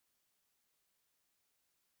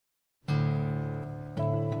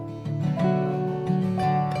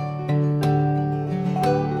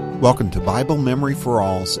Welcome to Bible Memory for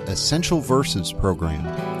All's Essential Verses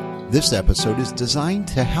program. This episode is designed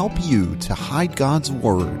to help you to hide God's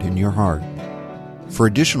Word in your heart. For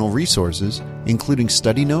additional resources, including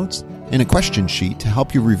study notes and a question sheet to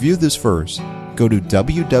help you review this verse, go to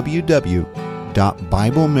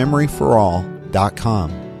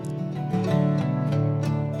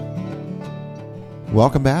www.biblememoryforall.com.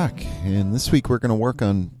 Welcome back, and this week we're going to work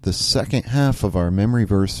on the second half of our memory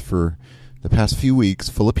verse for the past few weeks,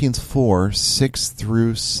 Philippians 4, 6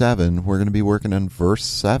 through 7. We're going to be working on verse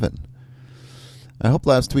 7. I hope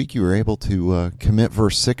last week you were able to commit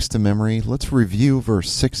verse 6 to memory. Let's review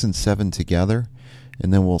verse 6 and 7 together,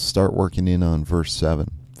 and then we'll start working in on verse 7.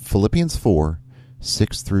 Philippians 4,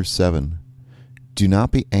 6 through 7. Do not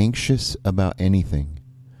be anxious about anything,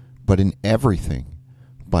 but in everything,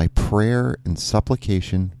 by prayer and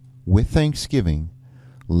supplication, with thanksgiving,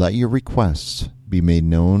 let your requests be made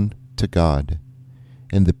known to God,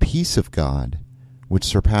 and the peace of God, which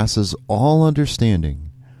surpasses all understanding,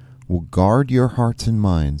 will guard your hearts and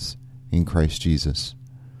minds in Christ Jesus.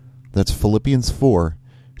 That's Philippians 4,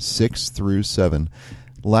 6 through 7.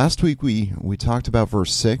 Last week we talked about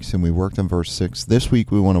verse 6 and we worked on verse 6. This week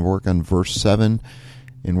we want to work on verse 7,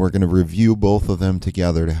 and we're going to review both of them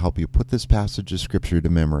together to help you put this passage of Scripture to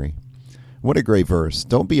memory. What a great verse.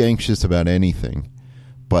 Don't be anxious about anything,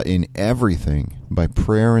 but in everything, by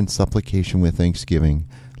prayer and supplication with thanksgiving,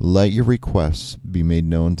 let your requests be made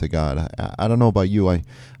known to God. I don't know about you. I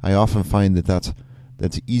often find that's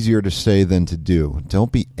easier to say than to do.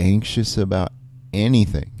 Don't be anxious about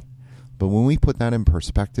anything. But when we put that in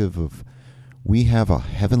perspective of we have a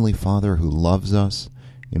Heavenly Father who loves us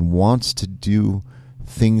and wants to do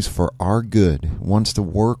things for our good, wants to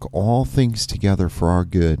work all things together for our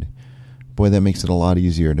good, boy, that makes it a lot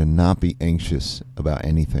easier to not be anxious about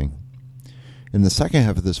anything. In the second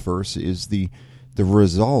half of this verse is the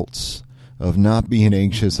results of not being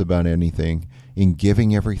anxious about anything, in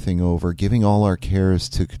giving everything over, giving all our cares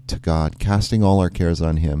to God, casting all our cares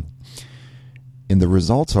on Him. And the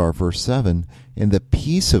results are, verse 7, and the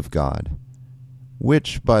peace of God,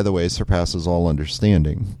 which, by the way, surpasses all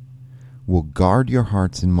understanding, will guard your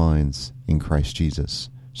hearts and minds in Christ Jesus.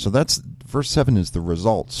 So that's verse 7 is the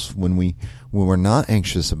results when we're not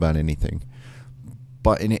anxious about anything,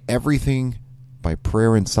 but in everything, by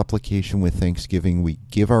prayer and supplication with thanksgiving, we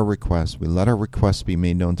give our requests, we let our requests be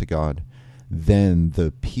made known to God. Then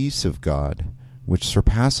the peace of God, which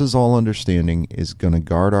surpasses all understanding, is going to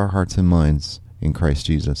guard our hearts and minds in Christ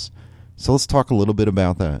Jesus. So let's talk a little bit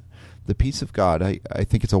about that. The peace of God, I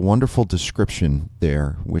think it's a wonderful description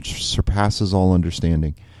there, which surpasses all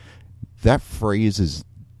understanding. That phrase is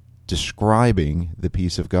describing the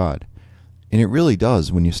peace of God. And it really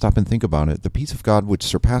does when you stop and think about it. The peace of God which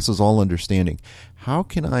surpasses all understanding. How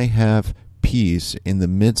can I have peace in the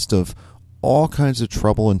midst of all kinds of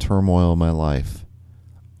trouble and turmoil in my life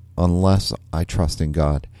unless I trust in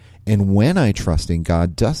God? And when I trust in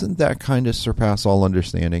God, doesn't that kind of surpass all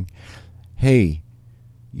understanding? Hey,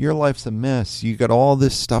 your life's a mess. You got all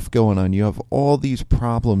this stuff going on. You have all these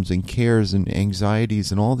problems and cares and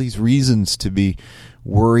anxieties and all these reasons to be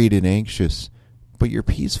worried and anxious, but you're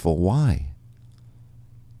peaceful. Why?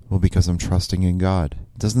 Well, because I'm trusting in God.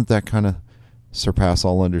 Doesn't that kind of surpass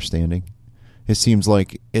all understanding? It seems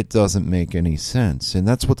like it doesn't make any sense. And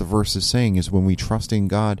that's what the verse is saying, is when we trust in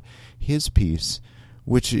God, His peace,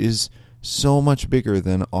 which is so much bigger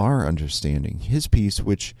than our understanding, His peace,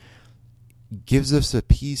 which gives us a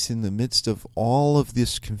peace in the midst of all of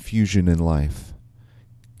this confusion in life.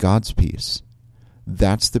 God's peace.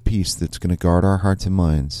 That's the peace that's going to guard our hearts and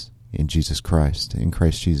minds in Jesus Christ, in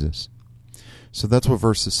Christ Jesus. So that's what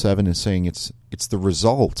verse 7 is saying. It's the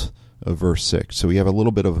result of verse 6. So we have a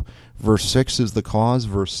little bit of verse 6 is the cause,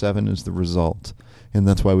 verse 7 is the result. And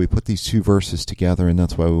that's why we put these two verses together, and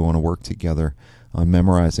that's why we want to work together on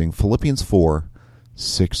memorizing Philippians 4,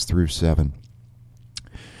 6 through 7.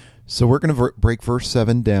 So we're going to break verse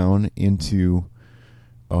 7 down into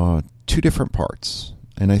two different parts.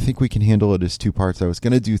 And I think we can handle it as two parts. I was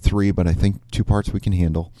going to do three, but I think two parts we can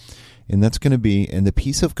handle. And that's going to be, and the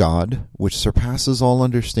peace of God, which surpasses all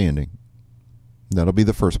understanding. That'll be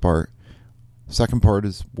the first part. Second part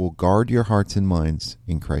is, will guard your hearts and minds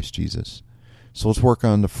in Christ Jesus. So let's work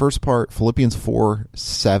on the first part, Philippians 4,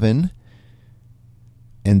 7.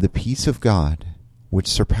 And the peace of God, which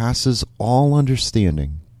surpasses all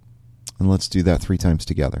understanding. And let's do that 3 times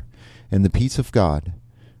together. And the peace of God,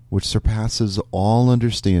 which surpasses all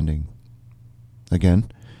understanding.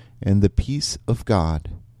 Again, and the peace of God,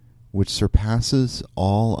 which surpasses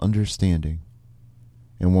all understanding.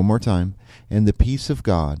 And one more time, and the peace of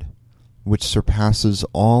God, which surpasses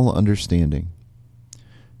all understanding.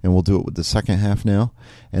 And we'll do it with the second half now.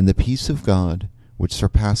 And the peace of God, which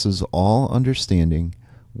surpasses all understanding,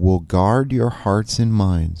 will guard your hearts and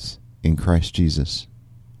minds in Christ Jesus.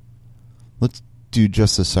 Let's do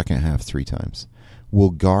just the second half 3 times. Will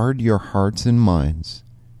guard your hearts and minds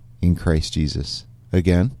in Christ Jesus.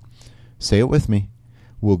 Again, say it with me.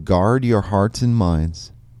 Will guard your hearts and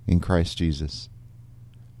minds in Christ Jesus.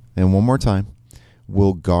 And one more time.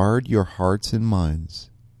 Will guard your hearts and minds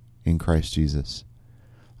in Christ Jesus.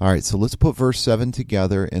 All right, so let's put verse 7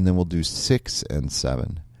 together, and then we'll do 6 and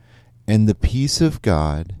 7. And the peace of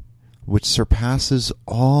God, which surpasses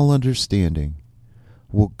all understanding,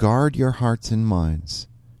 will guard your hearts and minds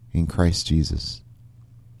in Christ Jesus.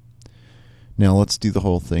 Now let's do the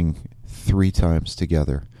whole thing 3 times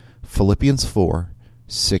together. Philippians 4,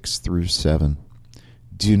 6 through 7.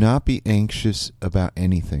 Do not be anxious about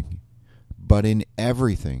anything, but in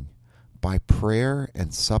everything, by prayer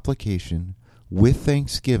and supplication, with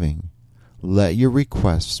thanksgiving, let your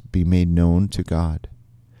requests be made known to God.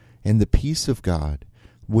 And the peace of God,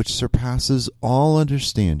 which surpasses all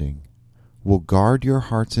understanding, will guard your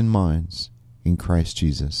hearts and minds in Christ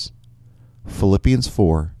Jesus. Philippians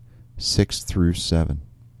 4, 6 through 7.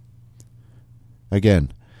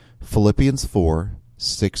 Again, Philippians 4,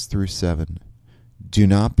 6 through 7. Do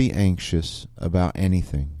not be anxious about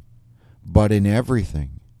anything, but in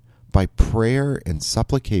everything, by prayer and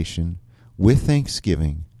supplication, with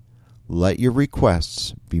thanksgiving, let your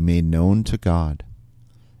requests be made known to God.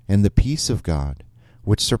 And the peace of God,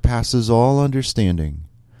 which surpasses all understanding,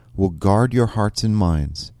 will guard your hearts and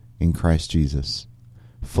minds in Christ Jesus.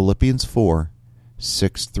 Philippians 4,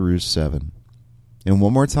 6 through 7. And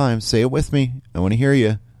one more time, say it with me. I want to hear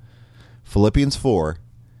you. Philippians 4,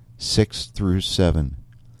 6 through 7.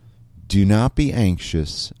 Do not be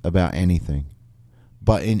anxious about anything,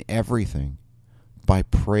 but in everything, by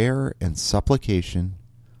prayer and supplication,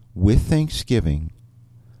 with thanksgiving,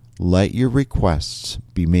 let your requests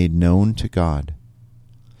be made known to God.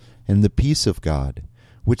 And the peace of God,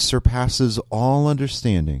 which surpasses all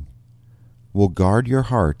understanding, will guard your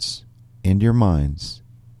hearts and your minds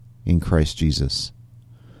in Christ Jesus.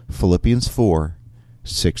 Philippians 4,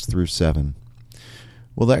 6 through 7.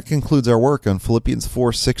 Well, that concludes our work on Philippians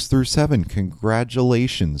 4, 6 through 7.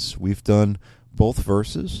 Congratulations. We've done both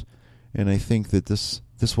verses, and I think that this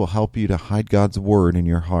will help you to hide God's word in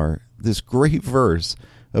your heart. This great verse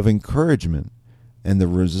of encouragement and the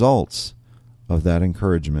results of that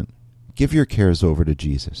encouragement. Give your cares over to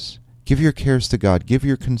Jesus. Give your cares to God. Give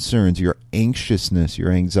your concerns, your anxiousness,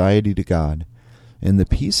 your anxiety to God. And the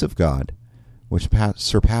peace of God, which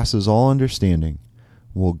surpasses all understanding,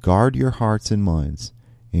 will guard your hearts and minds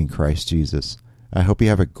in Christ Jesus. I hope you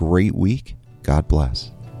have a great week. God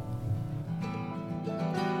bless.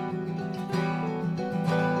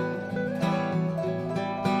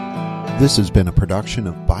 This has been a production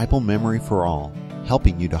of Bible Memory for All,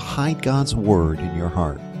 helping you to hide God's Word in your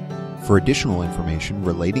heart. For additional information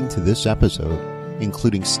relating to this episode,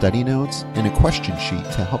 including study notes and a question sheet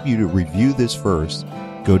to help you to review this verse,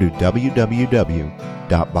 go to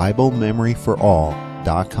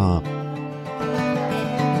www.biblememoryforall.com.